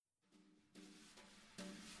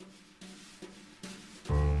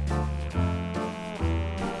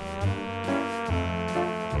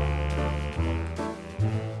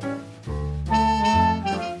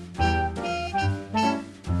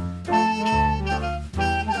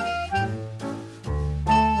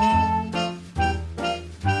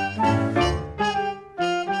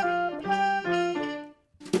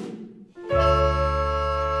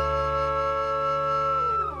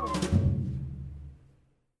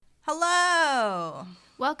Hello.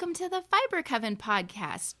 Welcome to the Fiber Coven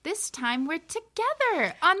podcast. This time we're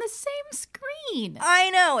together on the same screen.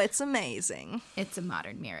 I know, it's amazing. It's a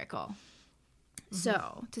modern miracle.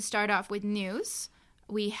 So, to start off with news,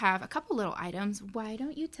 we have a couple little items. Why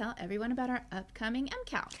don't you tell everyone about our upcoming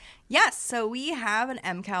MCAL? Yes, so we have an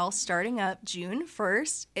MCAL starting up June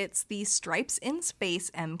 1st. It's the Stripes in Space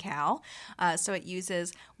MCAL. So it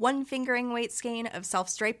uses 1 fingering weight skein of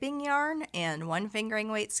self-striping yarn and 1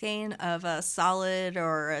 fingering weight skein of a solid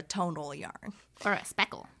or a tonal yarn. Or a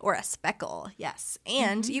speckle. Or a speckle, yes.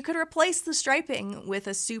 And you could replace the striping with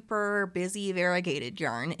a super busy variegated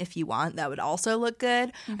yarn if you want. That would also look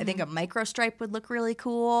good. I think a micro stripe would look really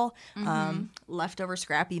cool. Leftover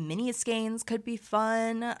scrappy mini skeins could be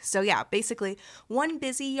fun. So yeah, basically 1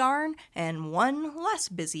 busy yarn and 1 less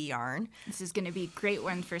busy yarn. This is going to be a great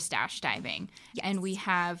one for stash diving. Yes. And we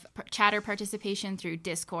have chatter participation through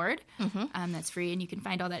Discord. That's free, and you can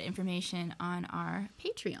find all that information on our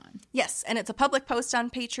Patreon. Yes, and it's a public post on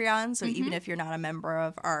Patreon, so even if you're not a member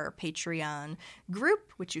of our Patreon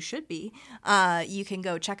group, which you should be, you can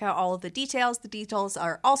go check out all of the details. The details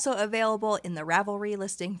are also available in the Ravelry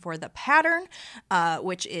listing for the pattern,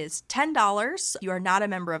 which is $10 if you are not a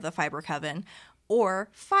member of the Fiber Coven, or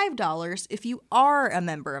 $5 if you are a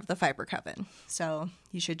member of the Fiber Coven. So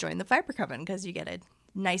you should join the Fiber Coven because you get a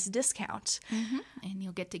nice discount. And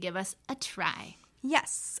you'll get to give us a try.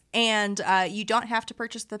 Yes, and you don't have to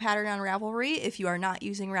purchase the pattern on Ravelry. If you are not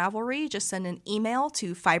using Ravelry, just send an email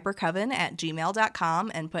to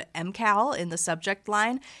fibercoven@gmail.com and put MCAL in the subject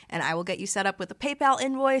line, and I will get you set up with a PayPal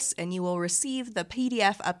invoice, and you will receive the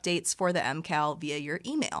PDF updates for the MCAL via your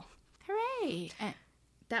email. Hooray!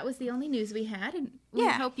 That was the only news we had, and we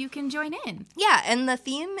Yeah. hope you can join in. Yeah, and the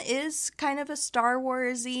theme is kind of a Star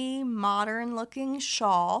Wars-y, modern-looking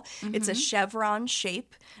shawl. It's a chevron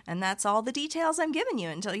shape, and that's all the details I'm giving you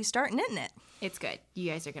until you start knitting it. It's good. You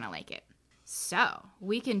guys are going to like it. So,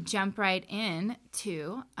 we can jump right in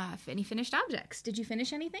to any finished objects. Did you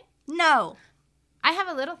finish anything? No, I have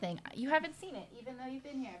a little thing. You haven't seen it, even though you've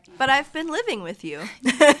been here. but I've been living with you.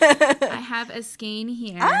 I have a skein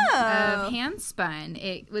here Oh. of hand spun.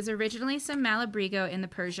 It was originally some Malabrigo in the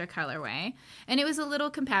Persia colorway, and it was a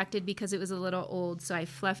little compacted because it was a little old, so I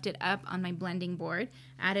fluffed it up on my blending board,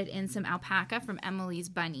 added in some alpaca from Emily's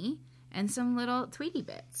Bunny, and some little Tweety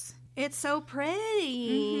bits. It's so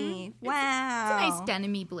pretty. Wow. It's a nice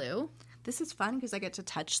denim-y blue. This is fun because I get to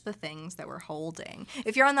touch the things that we're holding.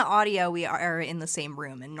 If you're on the audio, we are in the same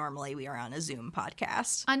room, and normally we are on a Zoom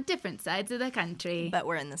podcast. On different sides of the country. But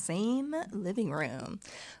we're in the same living room.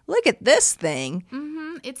 Look at this thing.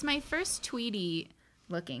 It's my first Tweety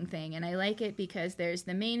looking thing, and I like it because there's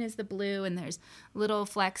the mane is the blue, and there's little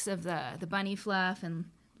flecks of the bunny fluff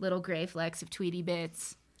and little gray flecks of Tweety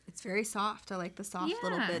bits. It's very soft. I like the soft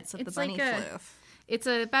little Yeah, bits of the it's bunny like fluff. It's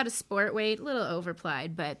about a sport weight, a little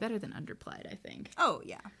overplied, but better than underplied, I think. Oh,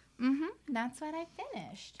 yeah. That's what I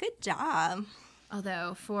finished. Good job.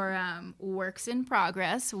 Although for works in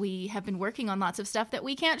progress, we have been working on lots of stuff that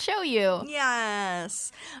we can't show you.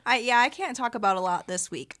 Yes. I can't talk about a lot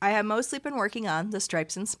this week. I have mostly been working on the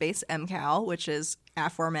Stripes in Space MCAL, which is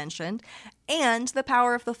aforementioned, and the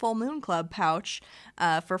Power of the Full Moon Club pouch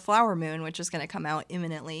for Flower Moon, which is going to come out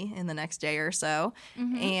imminently in the next day or so.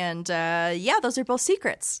 And those are both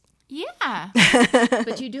secrets. Yeah.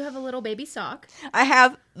 But you do have a little baby sock. I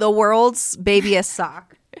have the world's babyest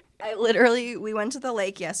sock. We went to the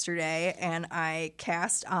lake yesterday and I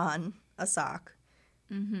cast on a sock.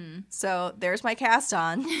 So there's my cast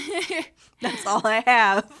on. That's all I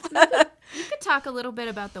have. You could talk a little bit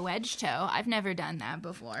about the wedge toe. I've never done that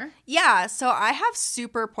before. Yeah, so I have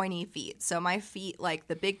super pointy feet. So my feet, like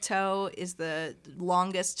the big toe is the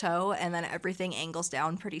longest toe, and then everything angles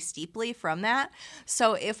down pretty steeply from that.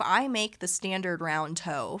 So if I make the standard round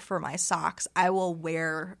toe for my socks, I will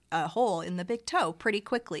wear a hole in the big toe pretty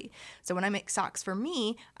quickly. So when I make socks for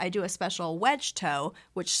me, I do a special wedge toe,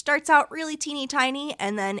 which starts out really teeny tiny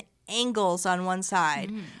and then angles on one side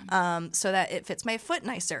so that it fits my foot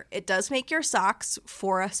nicer. It does make your socks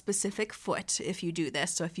for a specific foot if you do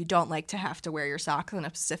this. So if you don't like to have to wear your socks on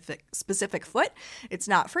a specific foot, it's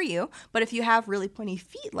not for you. But if you have really pointy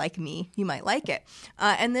feet like me, you might like it.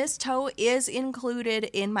 And this toe is included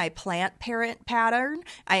in my plant parent pattern.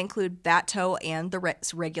 I include that toe and the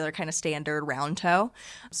regular kind of standard round toe.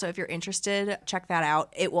 So if you're interested, check that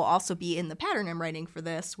out. It will also be in the pattern I'm writing for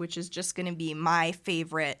this, which is just going to be my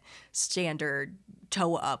favorite standard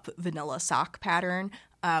toe up vanilla sock pattern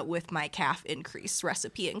with my calf increase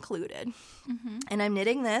recipe included. And I'm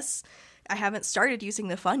knitting this. I haven't started using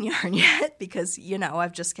the fun yarn yet because,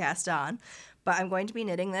 I've just cast on. but I'm going to be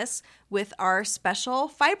knitting this with our special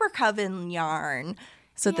Fiber Coven yarn.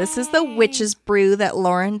 So this is the Witch's Brew that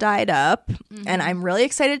Lauren dyed up, and I'm really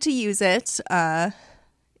excited to use it.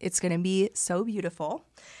 It's going to be so beautiful,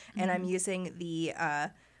 and I'm using the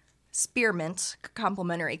Spearmint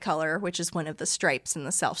complementary color, which is one of the stripes in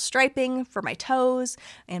the self-striping for my toes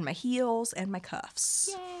and my heels and my cuffs.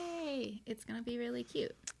 Yay! It's going to be really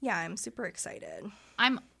cute. Yeah, I'm super excited.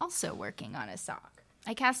 I'm also working on a sock.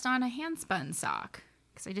 I cast on a hand-spun sock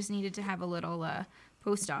because I just needed to have a little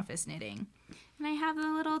post office knitting. And I have the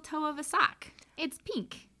little toe of a sock. It's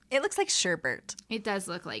pink. It looks like sherbet. It does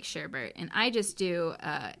look like sherbet. And I just do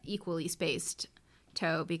equally spaced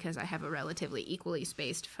toe because I have a relatively equally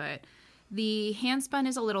spaced foot. The hand spun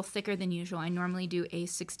is a little thicker than usual. I normally do a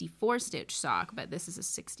 64 stitch sock, but this is a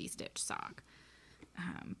 60 stitch sock.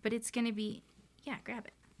 But it's going to be, grab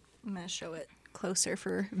it. I'm going to show it closer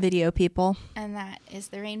for video people. And that is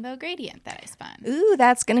the rainbow gradient that I spun. Ooh,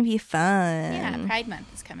 that's going to be fun. Yeah, Pride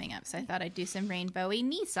Month is coming up, so I thought I'd do some rainbowy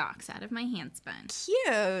knee socks out of my hand spun.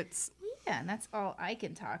 Cute. Yeah, and that's all I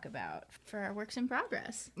can talk about for our works in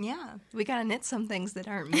progress. Yeah, we got to knit some things that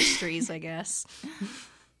aren't mysteries, I guess.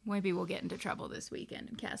 Maybe we'll get into trouble this weekend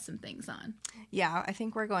and cast some things on. Yeah, I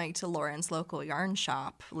think we're going to Lauren's local yarn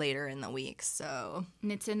shop later in the week, so...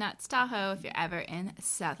 Knits and Nuts Tahoe if you're ever in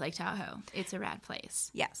South Lake Tahoe. It's a rad place.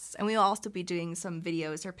 Yes, and we'll also be doing some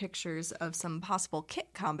videos or pictures of some possible kit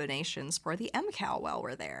combinations for the MCAL while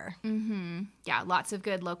we're there. Mm-hmm. Yeah, lots of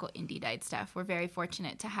good local indie dyed stuff. We're very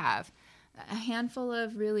fortunate to have a handful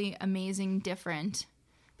of really amazing different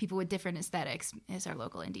people with different aesthetics as our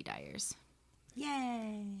local indie dyers.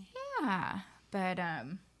 Yay. Yeah, but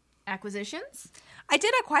acquisitions? I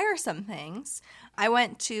did acquire some things. I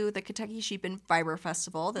went to the Kentucky Sheep and Fiber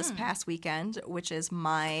Festival this past weekend, which is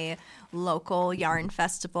my local yarn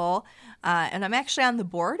festival. And I'm actually on the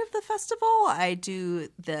board of the festival. I do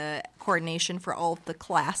the coordination for all of the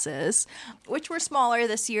classes, which were smaller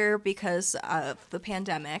this year because of the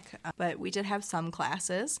pandemic. But we did have some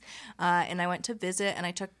classes. And I went to visit and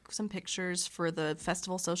I took some pictures for the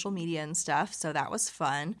festival social media and stuff. So that was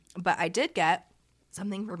fun. But I did get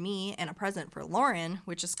something for me and a present for Lauren,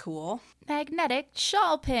 which is cool. Magnetic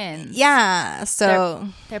shawl pins. Yeah, so...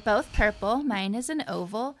 They're both purple. Mine is an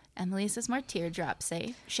oval. Emily's is more teardrop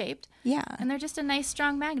shaped. Yeah. And they're just a nice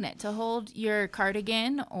strong magnet to hold your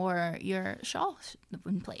cardigan or your shawl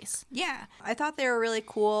in place. Yeah. I thought they were really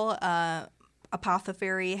cool.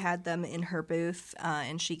 Apothecary had them in her booth,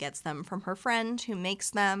 and she gets them from her friend who makes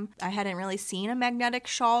them. I hadn't really seen a magnetic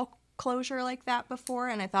shawl closure like that before,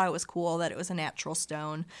 and I thought it was cool that it was a natural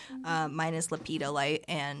stone. Mine is lepidolite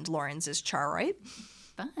and Lauren's is charoite.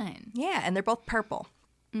 Fun. Yeah, and they're both purple.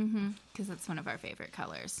 Because that's one of our favorite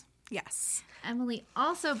colors. Yes. Emily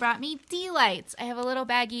also brought me tea lights. I have a little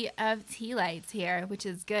baggie of tea lights here, which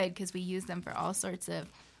is good because we use them for all sorts of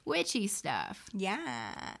witchy stuff.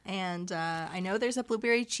 Yeah, and I know there's a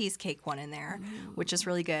blueberry cheesecake one in there, which is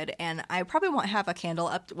really good. And I probably won't have a candle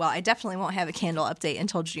I definitely won't have a candle update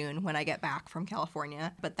until June when I get back from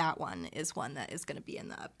California. But that one is one that is going to be in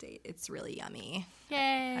the update. It's really yummy.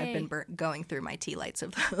 Yay! I've been going through my tea lights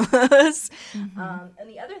of those. And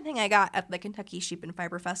the other thing I got at the Kentucky Sheep and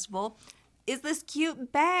Fiber Festival is this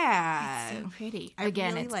cute bag. It's so pretty. I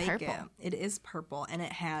Again, really it's like purple. It is purple, and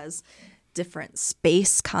it has different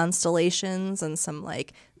space constellations and some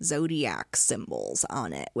like zodiac symbols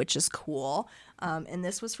on it, which is cool. And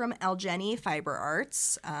this was from Algeny Fiber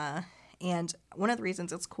Arts. And one of the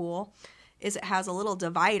reasons it's cool is it has a little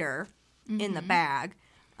divider in the bag.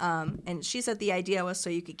 And she said the idea was so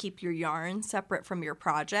you could keep your yarn separate from your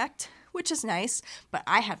project, which is nice. But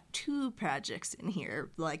I have 2 projects in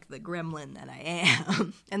here, like the gremlin that I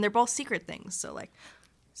am. And they're both secret things. So like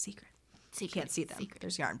secret. You can't see them. Secret.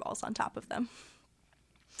 There's yarn balls on top of them.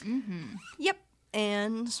 Yep.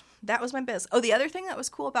 And that was my biz. Oh, the other thing that was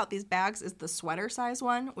cool about these bags is the sweater size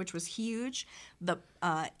one, which was huge. The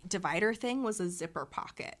divider thing was a zipper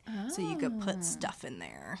pocket. So you could put stuff in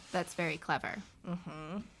there. That's very clever.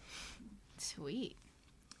 Sweet.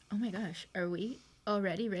 Oh my gosh. Are we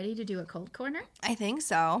already ready to do a cold corner? I think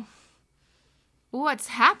so. What's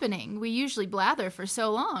happening? We usually blather for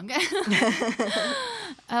so long.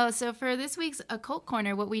 So for this week's Occult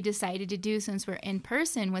Corner, what we decided to do since we're in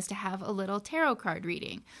person was to have a little tarot card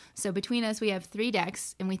reading. So between us, we have 3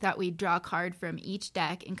 decks, and we thought we'd draw a card from each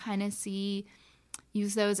deck and kind of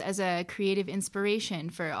use those as a creative inspiration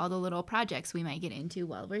for all the little projects we might get into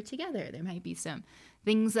while we're together. There might be some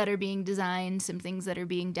things that are being designed, some things that are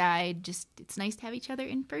being dyed. Just, it's nice to have each other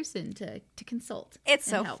in person to consult. It's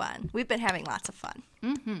so fun. We've been having lots of fun.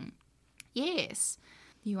 Yes.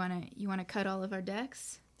 You wanna cut all of our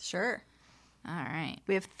decks? Sure. All right.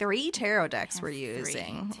 We have 3 tarot decks I we're have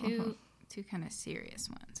using. 3. Two kind of serious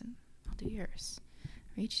ones, and I'll do yours.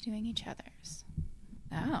 We're each doing each other's.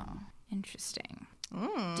 Oh, interesting.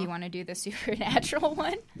 Do you want to do the supernatural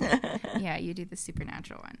one? Yeah, you do the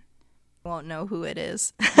supernatural one. Won't know who it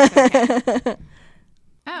is. Okay.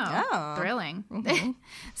 Oh. Oh, thrilling.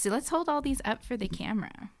 So let's hold all these up for the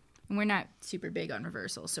camera. And we're not super big on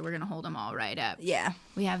reversal, so we're going to hold them all right up. Yeah.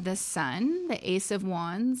 We have the Sun, the Ace of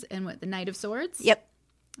Wands, and the Knight of Swords? Yep.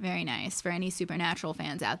 Very nice. For any supernatural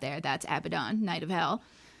fans out there, that's Abaddon, Knight of Hell.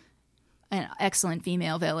 An excellent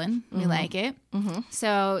female villain. We like it.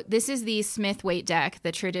 So this is the Smith-Waite deck,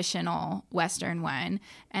 the traditional Western one.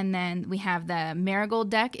 And then we have the Marigold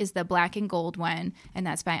deck is the black and gold one, and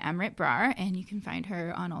that's by Amrit Brar. And you can find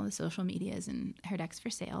her on all the social medias, and her deck's for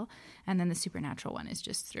sale. And then the supernatural one is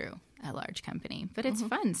just through a large company. But it's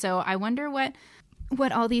fun. So I wonder what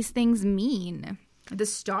all these things mean. The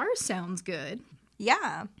star sounds good.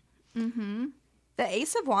 Yeah. The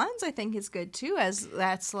Ace of Wands, I think, is good too, as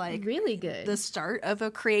that's like Really good. the start of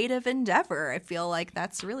a creative endeavor. I feel like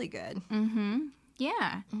that's really good.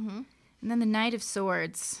 Yeah. And then the Knight of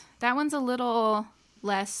Swords. That one's a little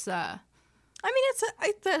less... I mean,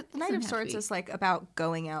 the Knight of have to Swords be. is like about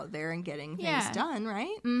going out there and getting things Yeah. done,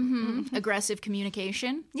 right? aggressive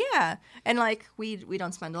communication. Yeah. And like we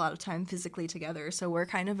don't spend a lot of time physically together, so we're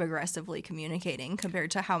kind of aggressively communicating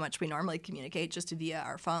compared to how much we normally communicate just via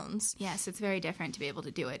our phones. Yes, it's very different to be able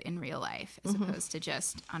to do it in real life as opposed to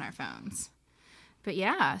just on our phones. But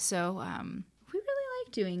yeah, so we really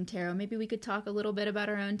like doing tarot. Maybe we could talk a little bit about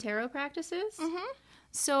our own tarot practices.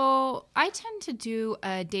 So I tend to do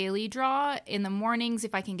a daily draw in the mornings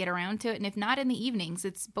if I can get around to it, and if not in the evenings.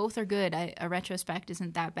 Both are good. A retrospect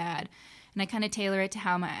isn't that bad. And I kind of tailor it to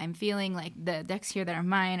how I'm feeling. Like the decks here that are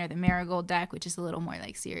mine are the Marigold deck, which is a little more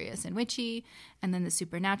like serious and witchy. And then the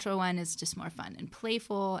supernatural one is just more fun and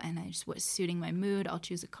playful. And I just what's suiting my mood, I'll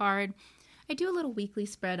choose a card. I do a little weekly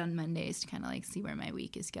spread on Mondays to kind of like see where my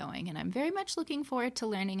week is going. And I'm very much looking forward to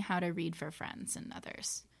learning how to read for friends and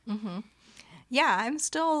others. Yeah, I'm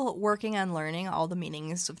still working on learning all the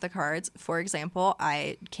meanings of the cards. For example,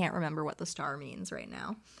 I can't remember what the star means right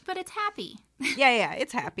now. But it's happy. Yeah,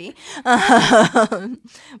 it's happy.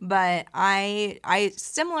 But I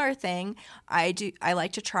similar thing. I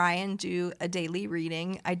like to try and do a daily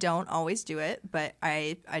reading. I don't always do it, but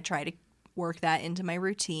I try to work that into my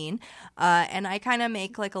routine. And I kind of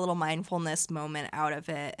make like a little mindfulness moment out of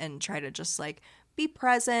it and try to just like be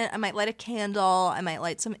present. I might light a candle. I might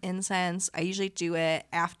light some incense. I usually do it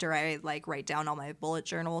after I like write down all my bullet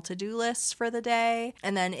journal to-do lists for the day.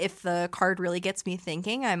 And then if the card really gets me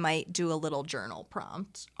thinking, I might do a little journal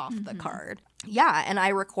prompt off the card. Yeah, and I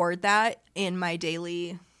record that in my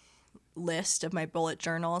daily list of my bullet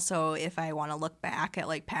journal. So if I want to look back at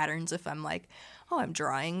like patterns, if I'm like, oh, I'm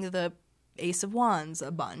drawing the Ace of Wands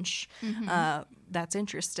a bunch, that's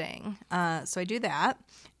interesting. So I do that.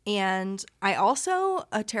 And I also,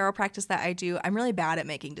 a tarot practice that I do, I'm really bad at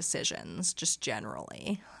making decisions, just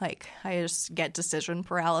generally. Like, I just get decision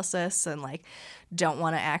paralysis and, like, don't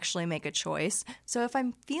want to actually make a choice. So if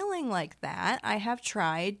I'm feeling like that, I have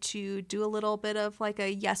tried to do a little bit of, like,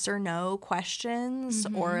 a yes or no questions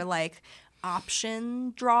or, like,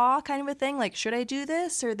 option draw kind of a thing, like should I do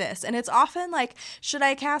this or this? And it's often like, should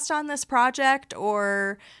I cast on this project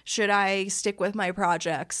or should I stick with my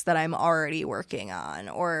projects that I'm already working on?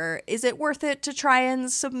 Or is it worth it to try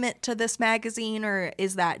and submit to this magazine, or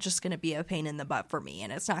is that just going to be a pain in the butt for me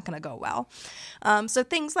and it's not going to go well? So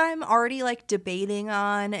things that I'm already like debating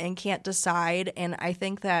on and can't decide. And I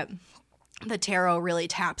think that the tarot really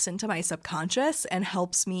taps into my subconscious and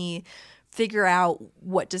helps me figure out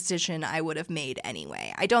what decision I would have made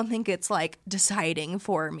anyway. I don't think it's like deciding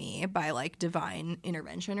for me by like divine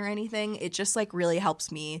intervention or anything. It just like really helps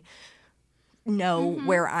me know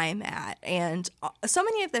where I'm at. And so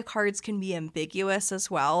many of the cards can be ambiguous as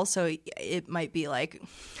well. So it might be like,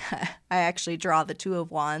 I actually draw the Two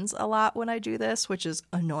of Wands a lot when I do this, which is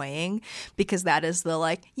annoying because that is the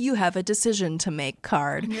like, you have a decision to make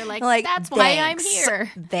card. And you're like that's why I'm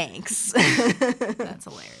here. Thanks. That's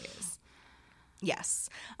hilarious. Yes.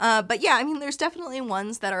 But yeah, I mean, there's definitely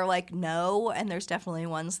ones that are like no, and there's definitely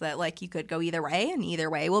ones that like you could go either way, and either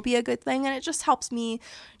way will be a good thing. And it just helps me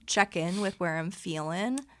check in with where I'm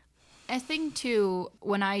feeling. I think too,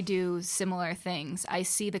 when I do similar things, I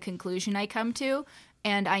see the conclusion I come to,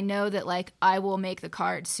 and I know that like I will make the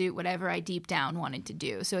card suit whatever I deep down wanted to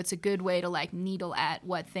do. So it's a good way to like needle at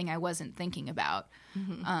what thing I wasn't thinking about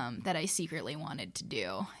that I secretly wanted to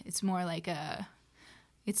do. It's more like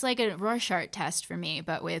it's like a Rorschach test for me,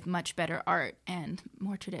 but with much better art and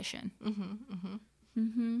more tradition.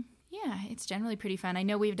 Yeah, it's generally pretty fun. I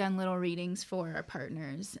know we've done little readings for our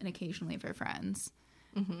partners and occasionally for friends.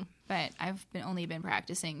 Mm-hmm. But I've only been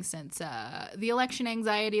practicing since the election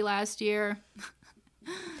anxiety last year.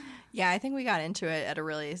 Yeah, I think we got into it at a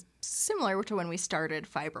really similar to when we started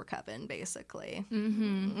Fiber Coven, basically.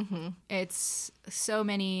 Mm-hmm. Mm-hmm. It's so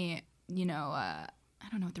many, I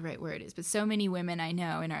don't know what the right word is, but so many women I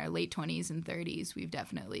know in our late 20s and 30s, we've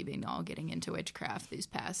definitely been all getting into witchcraft these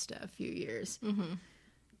past few years. Mm-hmm.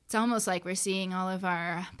 It's almost like we're seeing all of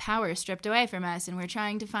our power stripped away from us, and we're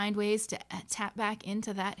trying to find ways to tap back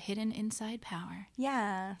into that hidden inside power.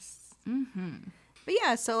 Yes. Mm-hmm. But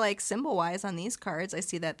yeah, so like symbol-wise on these cards, I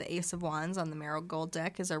see that the Ace of Wands on the Marigold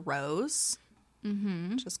deck is a rose,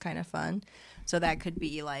 which is kind of fun. So that could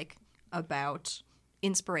be like about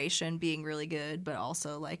inspiration being really good, but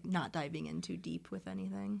also like not diving in too deep with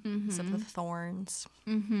anything. Except with thorns.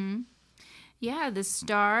 Mm-hmm. Yeah, the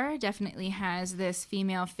star definitely has this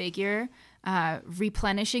female figure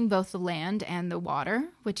replenishing both the land and the water,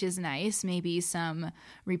 which is nice. Maybe some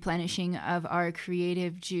replenishing of our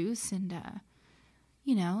creative juice and, a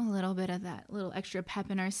little bit of that little extra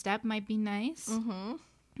pep in our step might be nice. Mm-hmm.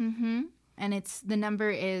 Mm-hmm. And the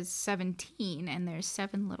number is 17, and there's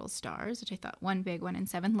 7 little stars, which I thought 1 big one and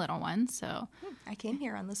 7 little ones. So I came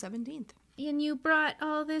here on the 17th. And you brought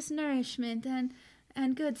all this nourishment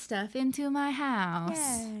and good stuff into my house.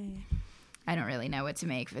 Yay. I don't really know what to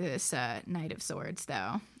make for this Knight of Swords,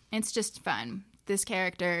 though. It's just fun. This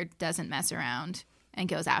character doesn't mess around and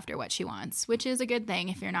goes after what she wants, which is a good thing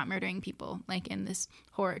if you're not murdering people, like in this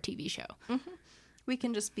horror TV show. Mm-hmm. We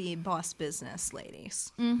can just be boss business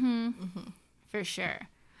ladies. Mm-hmm. Mm-hmm. For sure.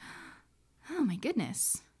 Oh, my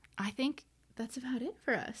goodness. I think that's about it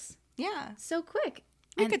for us. Yeah. So quick.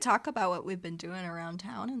 We could talk about what we've been doing around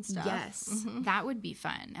town and stuff. Yes, that would be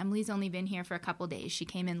fun. Emily's only been here for a couple days. She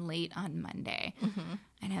came in late on Monday,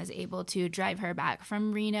 and I was able to drive her back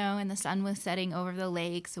from Reno, and the sun was setting over the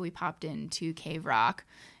lake, so we popped into Cave Rock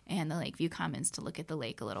and the Lakeview Commons to look at the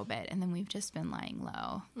lake a little bit, and then we've just been lying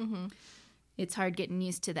low. Mm-hmm. It's hard getting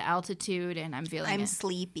used to the altitude, and I'm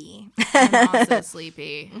sleepy. I'm also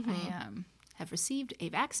sleepy. I have received a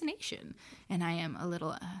vaccination, and I am a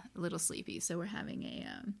little sleepy. So we're having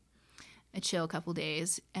a chill couple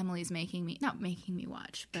days. Emily's not making me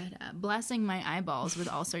watch, but blessing my eyeballs with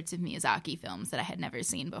all sorts of Miyazaki films that I had never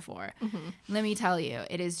seen before. Let me tell you,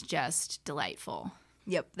 it is just delightful.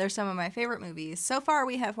 Yep, they're some of my favorite movies. So far,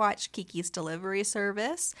 we have watched Kiki's Delivery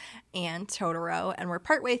Service and Totoro, and we're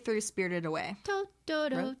partway through Spirited Away.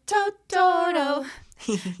 Totoro. Totoro.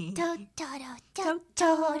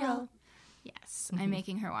 Yes, I'm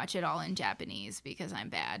making her watch it all in Japanese because I'm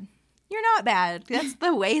bad. You're not bad. That's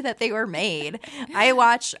the way that they were made. I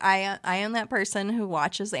am that person who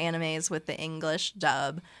watches animes with the English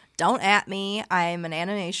dub. Don't at me. I'm an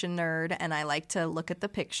animation nerd, and I like to look at the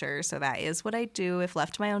pictures, so that is what I do if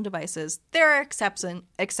left to my own devices. There are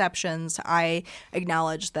exceptions. I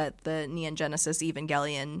acknowledge that the Neon Genesis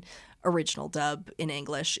Evangelion original dub in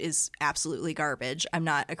English is absolutely garbage. I'm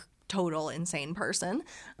not a total insane person,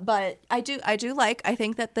 but I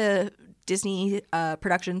think that the Disney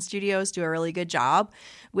production studios do a really good job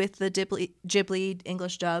with the Ghibli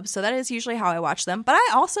English dub, so that is usually how I watch them. But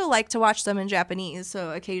I also like to watch them in Japanese,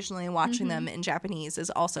 so occasionally watching them in Japanese is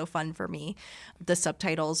also fun for me. The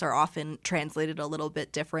subtitles are often translated a little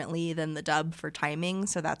bit differently than the dub for timing,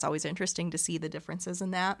 so that's always interesting to see the differences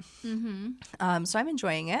in that. So I'm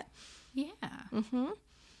enjoying it. Yeah.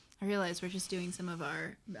 I realize we're just doing some of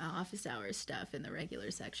our office hours stuff in the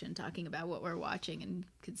regular section, talking about what we're watching and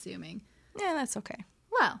consuming. Yeah, that's okay.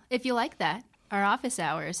 Well, if you like that, our office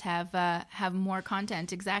hours have more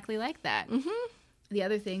content exactly like that. The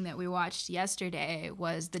other thing that we watched yesterday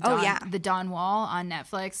was the Dawn Wall on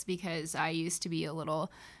Netflix, because I used to be a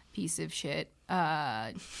little piece of shit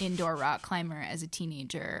indoor rock climber as a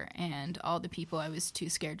teenager, and all the people I was too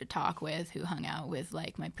scared to talk with who hung out with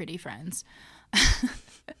like my pretty friends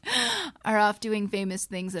are off doing famous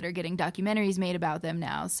things that are getting documentaries made about them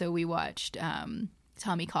now. So we watched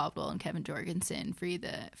Tommy Caldwell and Kevin Jorgensen free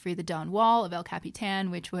the Dawn Wall of El Capitan,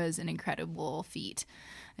 which was an incredible feat.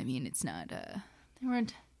 I mean, it's not they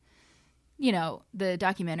weren't, the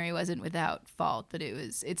documentary wasn't without fault, but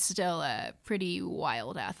it's still a pretty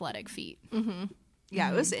wild athletic feat. Yeah,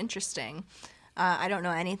 it was interesting. I don't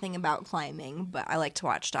know anything about climbing, but I like to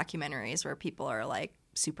watch documentaries where people are like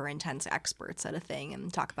super intense experts at a thing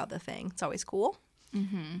and talk about the thing. It's always cool.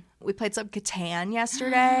 We played some Catan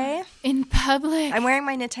yesterday. In public. I'm wearing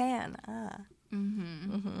my Natan.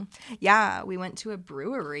 Yeah, we went to a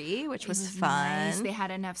brewery, which was fun. Nice. They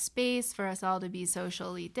had enough space for us all to be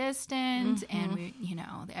socially distant, and we,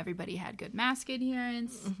 everybody had good mask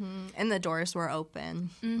adherence. And the doors were open.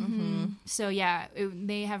 So yeah,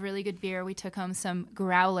 they have really good beer. We took home some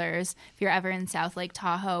growlers. If you're ever in South Lake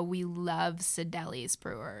Tahoe, we love Sideli's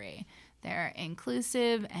Brewery. They're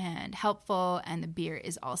inclusive and helpful, and the beer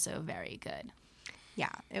is also very good.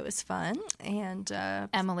 Yeah, it was fun. And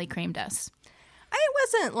Emily creamed us. I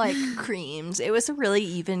wasn't like creamed. It was a really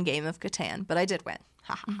even game of Catan, but I did win.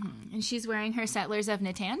 And she's wearing her Settlers of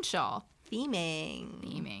Natan shawl.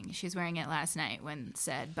 Theming. She was wearing it last night when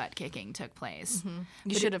said butt kicking took place.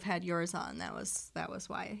 You should have had yours on. That was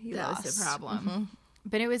why you lost. That was the problem.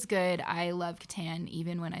 But it was good. I love Catan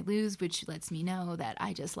even when I lose, which lets me know that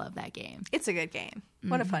I just love that game. It's a good game.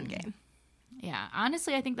 What a fun game. Yeah.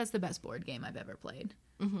 Honestly, I think that's the best board game I've ever played.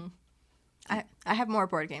 I have more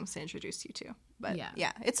board games to introduce you to. But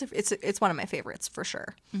yeah, it's one of my favorites for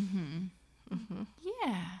sure.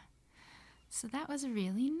 Yeah. So that was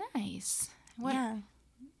really nice.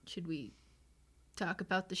 Should we talk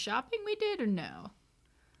about the shopping we did or no?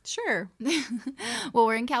 Sure. Well,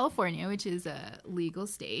 we're in California, which is a legal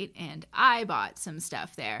state, and I bought some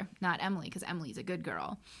stuff there. Not Emily, because Emily's a good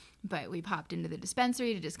girl. But we popped into the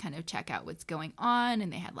dispensary to just kind of check out what's going on,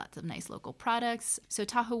 and they had lots of nice local products. So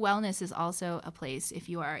Tahoe Wellness is also a place if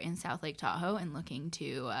you are in South Lake Tahoe and looking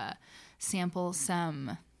to sample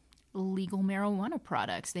some legal marijuana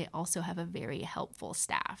products. They also have a very helpful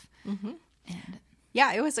staff. And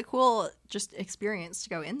yeah, it was a cool just experience to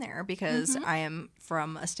go in there because I am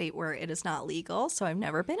from a state where it is not legal, so I've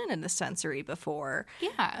never been in a dispensary before.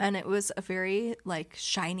 Yeah. And it was a very like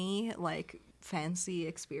shiny, like fancy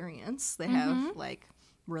experience. They have like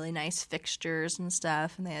really nice fixtures and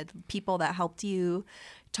stuff, and they had people that helped you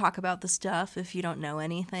talk about the stuff if you don't know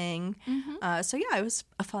anything. So yeah, it was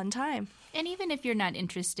a fun time. And even if you're not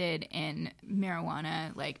interested in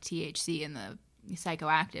marijuana, like THC and the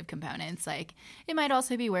psychoactive components, like it might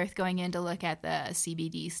also be worth going in to look at the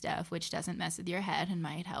CBD stuff, which doesn't mess with your head and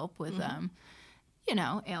might help with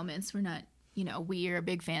ailments. We're not, we are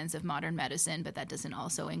big fans of modern medicine, but that doesn't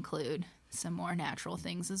also include some more natural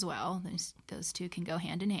things as well. Those two can go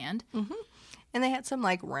hand in hand. And they had some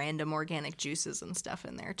like random organic juices and stuff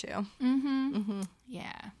in there too.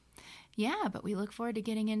 Yeah, but we look forward to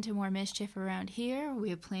getting into more mischief around here. We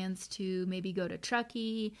have plans to maybe go to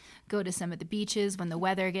Truckee, go to some of the beaches when the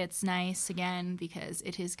weather gets nice again, because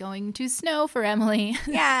it is going to snow for Emily.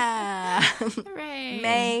 Yeah. Hooray.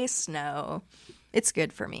 May snow. It's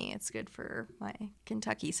good for me. It's good for my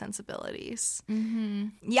Kentucky sensibilities.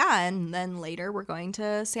 Yeah, and then later we're going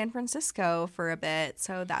to San Francisco for a bit,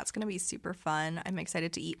 so that's going to be super fun. I'm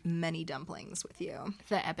excited to eat many dumplings with you.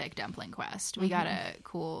 The epic dumpling quest. We got a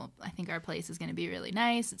cool, I think our place is going to be really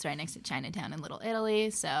nice. It's right next to Chinatown in Little Italy,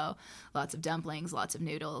 so lots of dumplings, lots of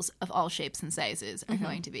noodles of all shapes and sizes are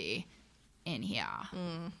going to be in here.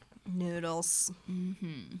 Noodles.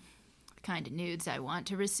 The kind of nudes I want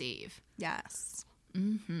to receive. Yes.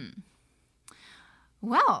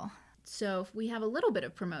 Well, so we have a little bit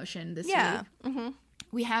of promotion this week.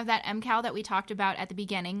 We have that MCAL that we talked about at the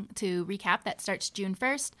beginning. To recap, that starts June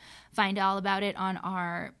 1st. Find all about it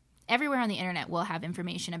on everywhere on the internet. We'll have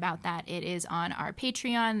information about that. It is on our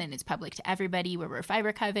Patreon, and it's public to everybody, where we're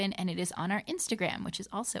Fiber Coven, and it is on our Instagram, which is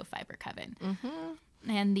also Fiber Coven.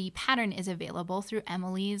 And the pattern is available through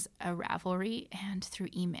Emily's Ravelry and through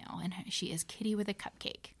email. And she is Kitty with a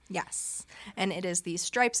Cupcake. Yes. And it is the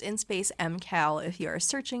Stripes in Space MCAL if you are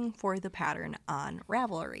searching for the pattern on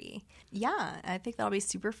Ravelry. Yeah, I think that'll be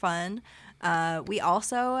super fun. We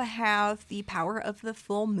also have the Power of the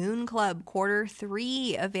Full Moon Club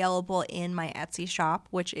Q3 available in my Etsy shop,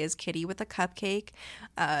 which is Kitty with a Cupcake.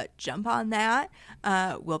 Jump on that.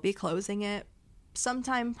 We'll be closing it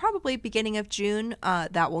sometime, probably beginning of June.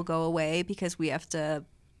 That will go away because we have to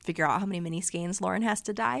figure out how many mini skeins Lauren has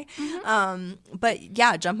to dye. But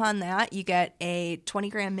yeah, jump on that. You get a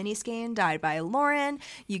 20-gram mini skein dyed by Lauren.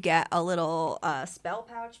 You get a little spell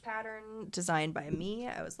pouch pattern designed by me.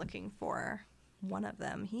 I was looking for one of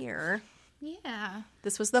them here. Yeah.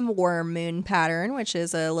 This was the Worm Moon pattern, which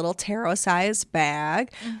is a little tarot-sized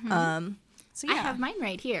bag. So yeah. I have mine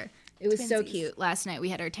right here. It was so cute. Last night we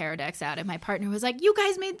had our tarot decks out, and my partner was like, "You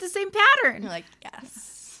guys made the same pattern." You're like,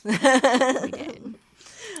 yes. We did.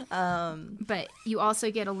 But you also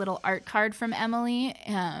get a little art card from Emily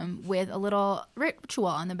with a little ritual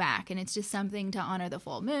on the back, and it's just something to honor the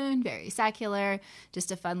full moon, very secular,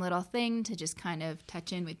 just a fun little thing to just kind of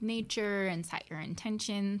touch in with nature and set your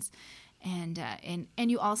intentions. And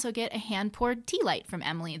you also get a hand-poured tea light from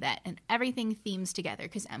Emily and everything themes together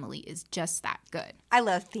because Emily is just that good. I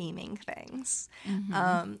love theming things.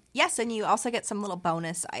 Yes, and you also get some little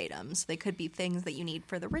bonus items. They could be things that you need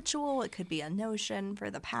for the ritual. It could be a notion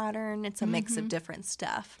for the pattern. It's a mix of different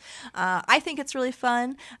stuff. I think it's really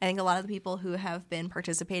fun. I think a lot of the people who have been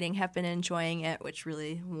participating have been enjoying it, which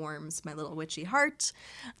really warms my little witchy heart.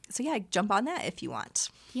 So yeah, jump on that if you want.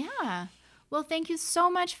 Yeah. Well, thank you so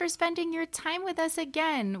much for spending your time with us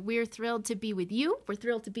again. We're thrilled to be with you. We're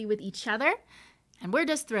thrilled to be with each other. And we're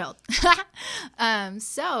just thrilled.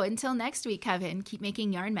 So until next week, Kevin, keep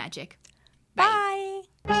making yarn magic. Bye.